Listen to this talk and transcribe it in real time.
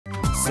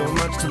So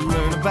much to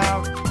learn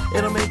about,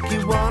 it'll make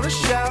you want to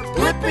shout,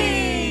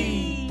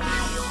 Blippi!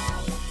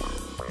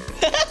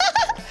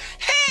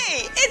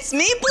 Hey, it's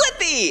me,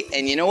 Blippi!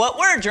 And you know what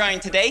we're drawing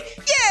today?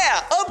 Yeah,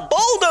 a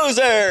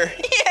bulldozer!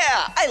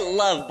 Yeah, I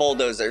love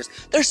bulldozers.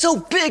 They're so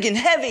big and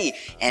heavy,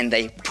 and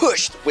they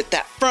push with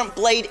that front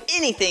blade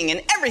anything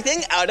and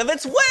everything out of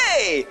its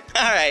way.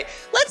 All right,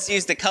 let's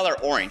use the color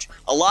orange.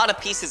 A lot of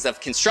pieces of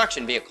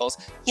construction vehicles,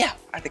 yeah,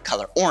 are the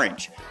color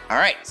orange. All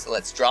right, so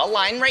let's draw a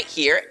line right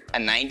here, a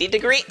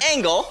 90-degree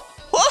angle.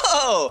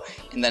 Whoa!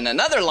 And then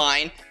another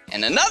line,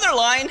 and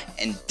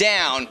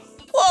down.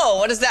 Whoa,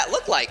 what does that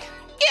look like?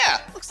 Yeah,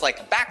 looks like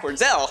a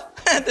backwards L.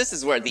 This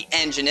is where the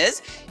engine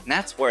is, and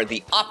that's where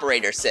the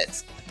operator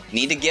sits.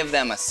 Need to give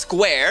them a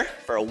square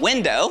for a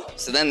window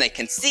so then they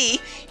can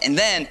see. And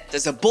then,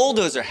 does a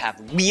bulldozer have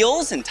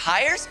wheels and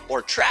tires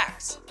or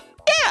tracks?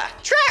 Yeah,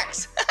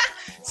 tracks.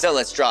 So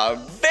let's draw a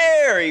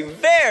very,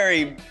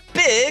 very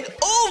big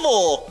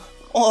oval.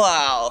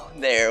 Wow,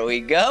 there we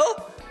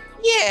go.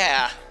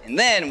 Yeah, and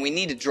then we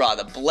need to draw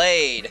the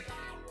blade.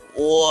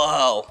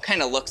 Whoa,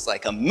 kind of looks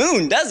like a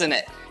moon, doesn't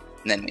it?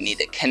 And then we need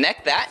to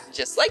connect that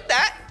just like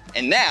that.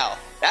 And now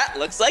that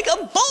looks like a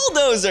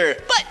bulldozer,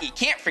 but you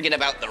can't forget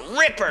about the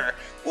ripper.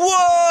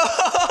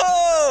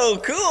 Whoa,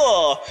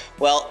 cool.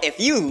 Well, if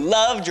you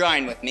love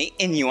drawing with me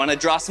and you want to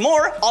draw some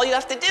more, all you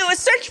have to do is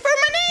search for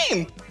my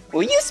name.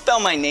 Will you spell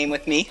my name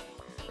with me?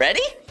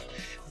 Ready?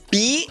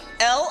 B-L-I-P-P-I,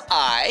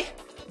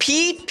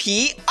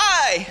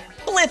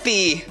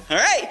 Blippi. All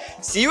right,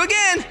 see you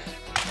again.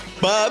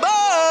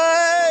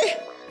 Bye-bye.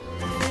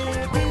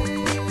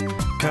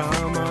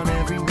 Come on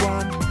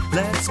everyone,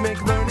 let's make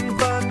learning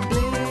fun.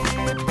 Blippi.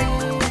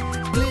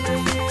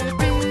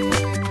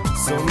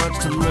 So much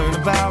to learn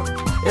about,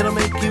 it'll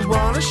make you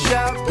want to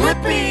shout,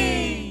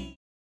 Blippi!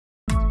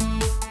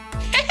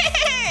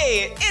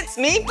 Hey, it's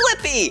me,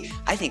 Blippi.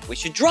 I think we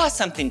should draw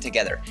something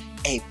together.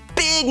 A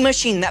big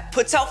machine that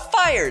puts out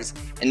fires.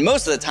 And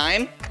most of the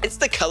time, it's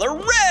the color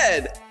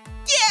red.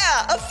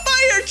 Yeah, a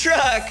fire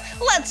truck.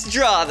 Let's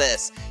draw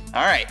this.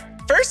 All right.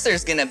 First,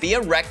 there's gonna be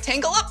a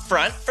rectangle up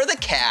front for the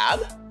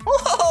cab.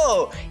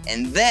 Whoa,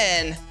 and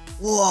then,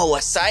 whoa,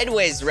 a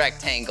sideways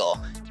rectangle.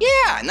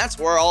 Yeah, and that's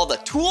where all the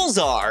tools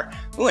are.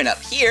 Ooh, and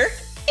up here,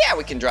 yeah,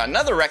 we can draw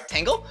another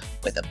rectangle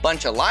with a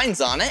bunch of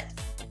lines on it.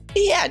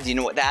 Yeah, do you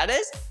know what that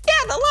is?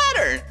 Yeah, the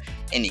ladder.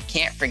 And you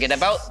can't forget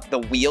about the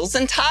wheels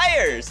and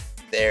tires.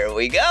 There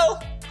we go.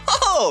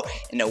 Oh,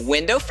 and a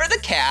window for the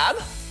cab.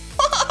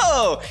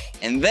 Oh,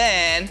 and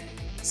then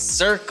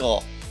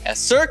circle. A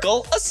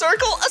circle, a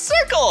circle, a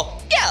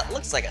circle. Yeah, it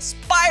looks like a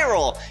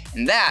spiral.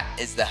 And that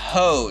is the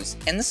hose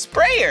and the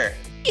sprayer.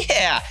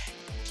 Yeah,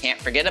 can't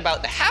forget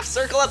about the half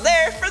circle up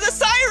there for the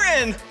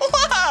siren.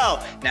 Wow,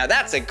 now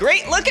that's a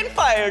great looking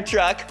fire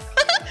truck.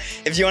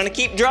 If you want to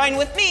keep drawing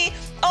with me,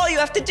 all you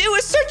have to do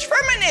is search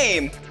for my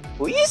name.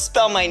 Will you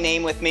spell my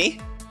name with me?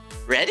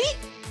 Ready?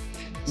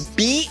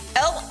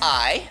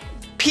 B-L-I-P-P-I,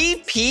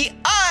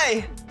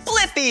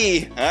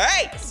 Blippi. All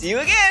right, see you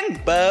again.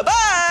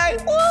 Bye-bye.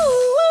 Woo, woo,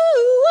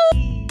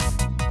 woo.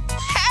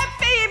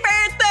 Happy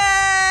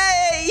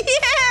birthday!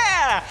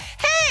 Yeah!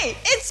 Hey,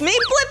 it's me,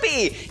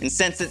 Blippi. And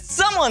since it's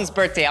someone's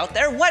birthday out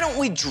there, why don't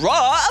we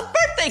draw a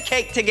birthday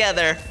cake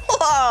together?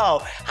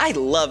 Whoa, I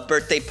love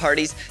birthday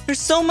parties. They're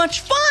so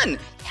much fun.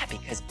 Yeah,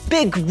 because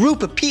big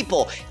group of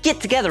people get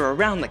together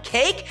around the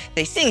cake,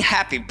 they sing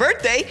happy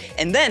birthday,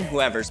 and then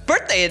whoever's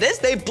birthday it is,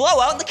 they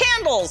blow out the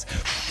candles.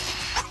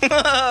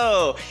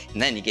 Whoa!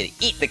 And then you get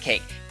to eat the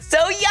cake.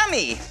 So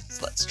yummy!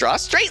 So let's draw a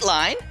straight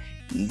line.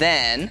 And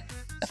then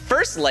the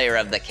first layer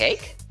of the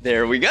cake.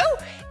 There we go.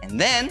 And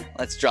then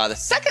let's draw the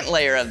second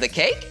layer of the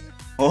cake.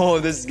 Oh,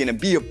 this is gonna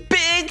be a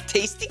big,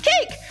 tasty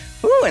cake.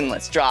 Ooh, and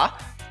let's draw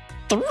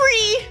 3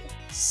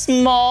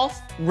 small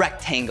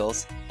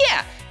rectangles.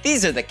 Yeah,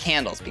 these are the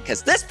candles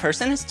because this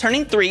person is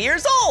turning 3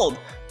 years old.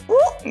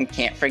 Ooh, and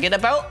can't forget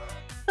about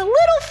the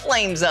little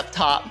flames up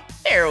top.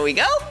 There we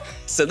go.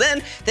 So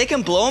then they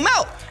can blow them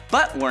out.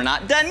 But we're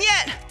not done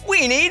yet.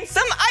 We need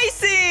some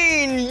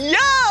icing.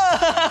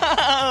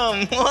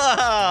 Yum!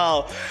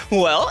 Wow.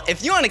 Well,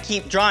 if you want to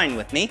keep drawing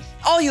with me,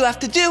 all you have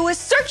to do is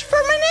search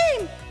for my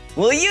name.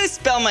 Will you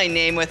spell my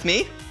name with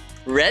me?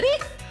 Ready?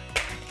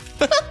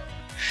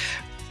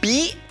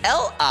 B-L-I-P-P-I,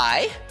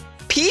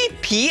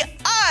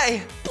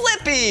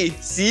 Blippi.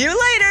 See you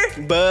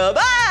later.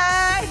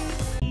 Bye-bye.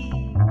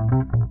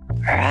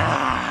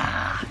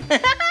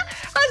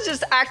 I was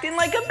just acting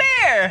like a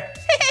bear.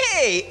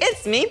 Hey,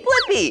 it's me,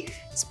 Blippi.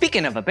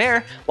 Speaking of a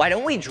bear, why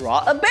don't we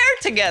draw a bear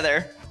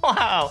together?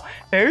 Wow,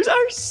 bears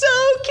are so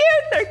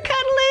cute. They're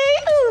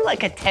cuddly, ooh,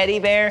 like a teddy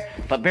bear.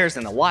 But bears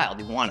in the wild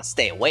you want to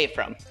stay away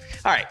from.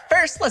 All right,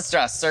 first let's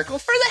draw a circle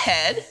for the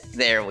head.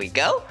 There we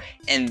go.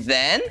 And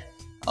then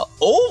an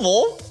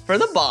oval for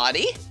the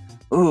body.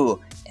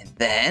 Ooh, and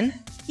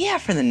then, yeah,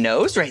 for the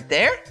nose right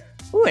there.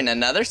 Ooh, and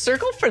another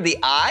circle for the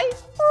eye.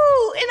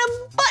 Ooh, and a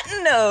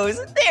button nose.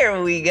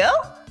 There we go.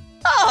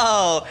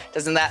 Oh,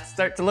 doesn't that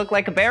start to look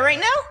like a bear right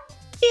now?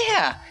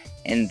 Yeah,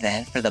 and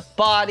then for the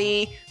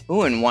body,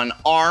 ooh, and one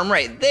arm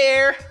right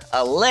there,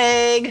 a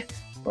leg.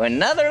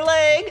 another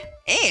leg,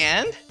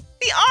 and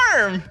the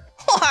arm.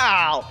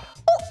 Wow.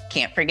 Oh,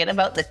 can't forget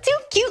about the 2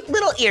 cute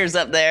little ears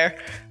up there.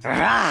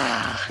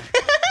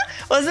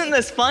 Wasn't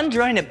this fun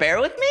drawing a bear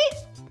with me?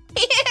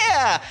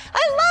 Yeah,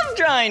 I love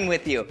drawing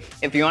with you.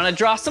 If you want to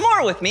draw some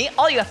more with me,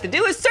 all you have to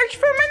do is search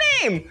for my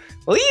name.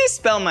 Will you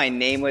spell my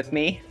name with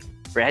me?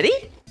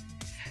 Ready?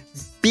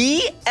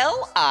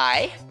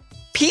 B-L-I-P-P-I.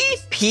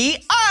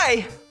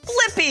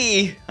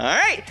 Blippi. All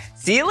right,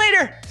 see you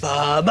later.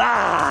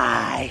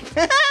 Bye-bye.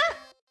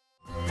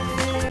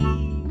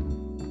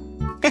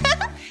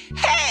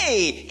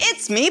 Hey,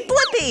 it's me,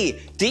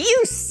 Blippi. Do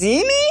you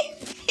see me?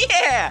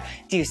 Yeah.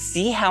 Do you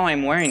see how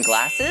I'm wearing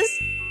glasses?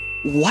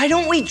 Why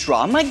don't we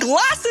draw my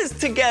glasses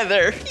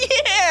together?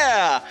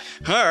 Yeah.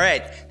 All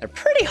right, they're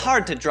pretty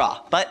hard to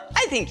draw, but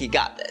I think you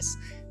got this.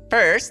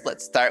 First,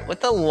 let's start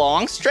with a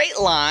long straight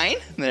line.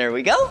 There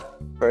we go,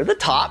 for the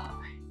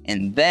top.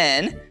 And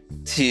then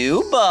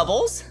 2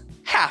 bubbles,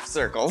 half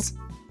circles.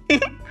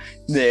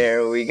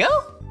 There we go.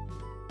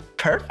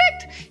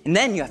 Perfect. And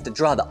then you have to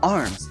draw the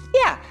arms.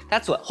 Yeah,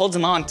 that's what holds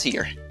them onto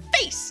your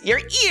face, your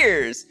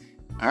ears.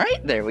 All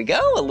right, there we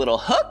go, a little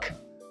hook.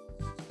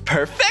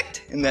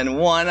 Perfect. And then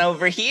 1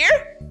 over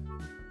here.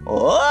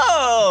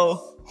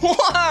 Whoa.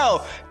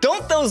 Wow.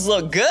 Don't those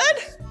look good?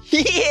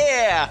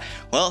 Yeah.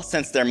 Well,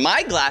 since they're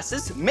my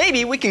glasses,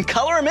 maybe we can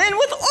color them in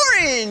with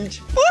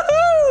orange.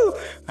 Woohoo.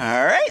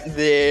 All right,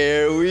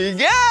 there we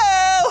go.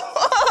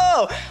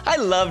 Whoa. I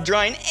love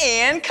drawing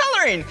and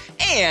coloring,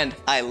 and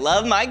I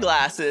love my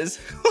glasses.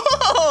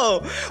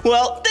 Whoa.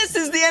 Well, this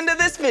is the end of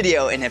this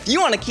video, and if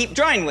you want to keep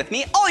drawing with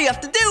me, all you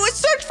have to do is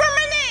search for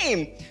my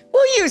name.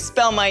 Will you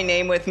spell my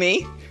name with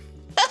me?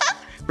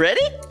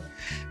 Ready?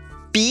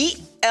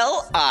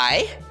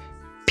 B-L-I-P-P-I.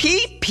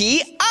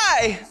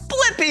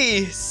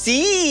 Blippi.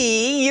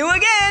 See you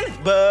again.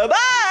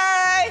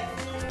 Bye-bye.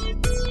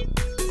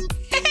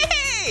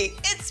 Hey,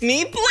 it's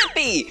me,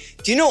 Blippi.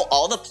 Do you know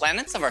all the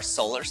planets of our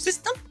solar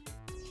system?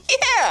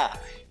 Yeah.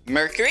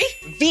 Mercury,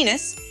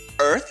 Venus,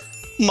 Earth,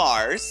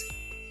 Mars,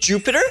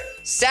 Jupiter,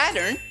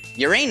 Saturn,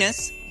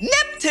 Uranus,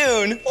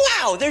 Neptune.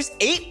 Wow, there's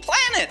 8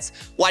 planets.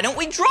 Why don't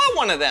we draw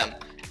one of them?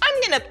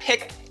 I'm gonna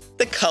pick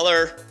the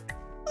color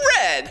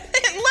red,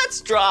 and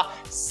let's draw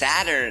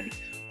Saturn.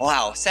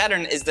 Wow,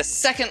 Saturn is the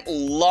 2nd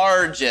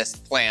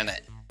largest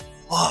planet.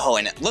 Whoa,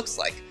 and it looks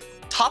like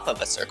top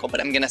of a circle,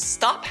 but I'm gonna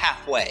stop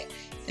halfway.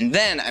 And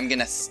then I'm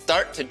gonna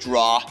start to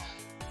draw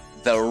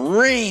the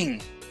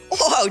ring.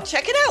 Whoa,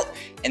 check it out.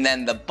 And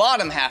then the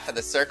bottom half of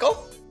the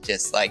circle,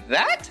 just like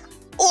that.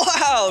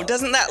 Wow,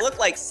 doesn't that look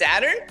like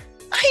Saturn?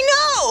 I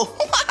know,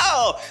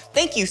 wow.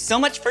 Thank you so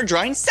much for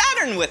drawing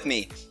Saturn with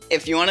me.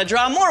 If you wanna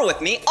draw more with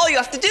me, all you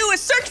have to do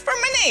is search for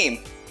my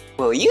name.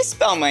 Will you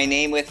spell my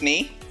name with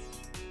me?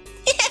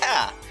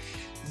 Yeah,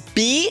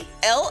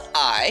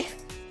 B-L-I-P-P-I.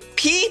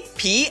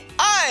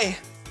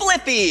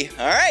 Blippi.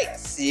 All right,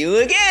 see you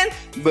again.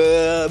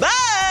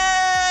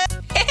 Bye-bye.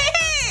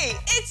 Hey,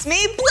 it's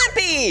me,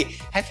 Blippi.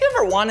 Have you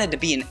ever wanted to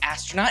be an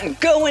astronaut and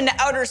go into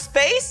outer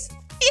space?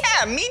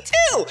 Yeah, me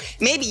too.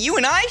 Maybe you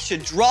and I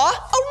should draw a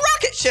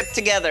rocket ship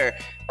together.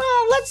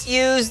 Well, let's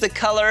use the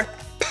color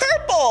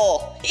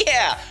purple.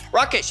 Yeah,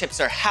 rocket ships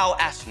are how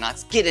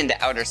astronauts get into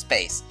outer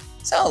space.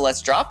 So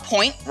let's draw a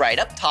point right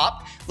up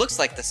top. Looks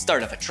like the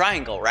start of a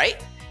triangle,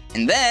 right?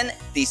 And then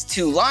these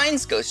 2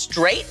 lines go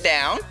straight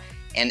down.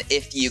 And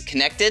if you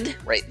connected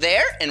right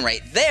there and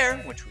right there,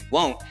 which we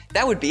won't,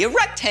 that would be a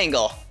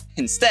rectangle.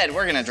 Instead,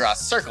 we're gonna draw a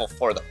circle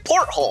for the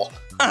porthole.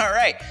 All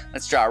right,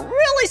 let's draw a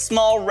really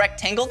small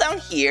rectangle down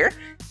here.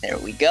 There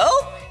we go.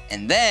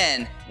 And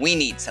then we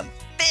need some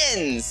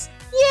fins.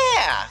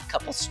 Yeah, a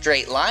couple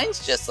straight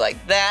lines just like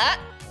that.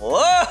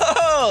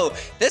 Whoa,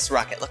 this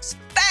rocket looks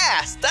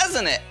fast,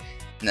 doesn't it?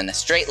 And then a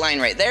straight line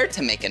right there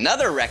to make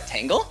another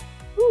rectangle.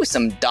 Ooh,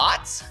 some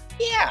dots.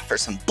 Yeah, for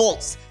some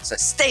bolts, so it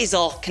stays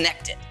all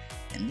connected.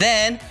 And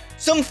then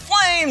some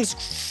flames.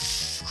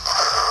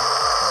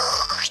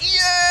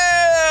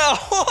 Yeah!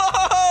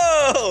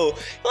 Whoa!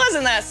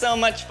 Wasn't that so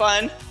much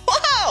fun?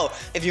 Wow!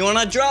 If you want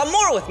to draw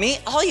more with me,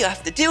 all you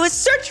have to do is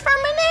search for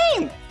my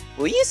name.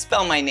 Will you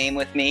spell my name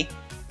with me?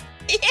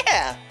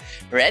 Yeah.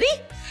 Ready?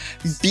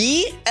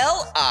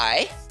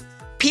 B-L-I-P-P-I.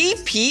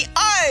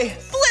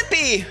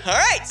 Blippi. All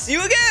right, see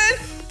you again.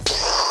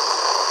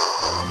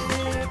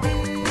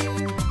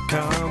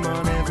 Come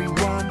on,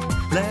 everyone,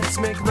 let's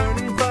make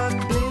learning fun.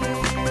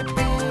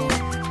 Blippi,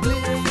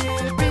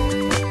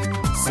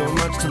 Blippi. So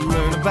much to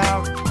learn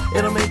about,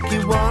 it'll make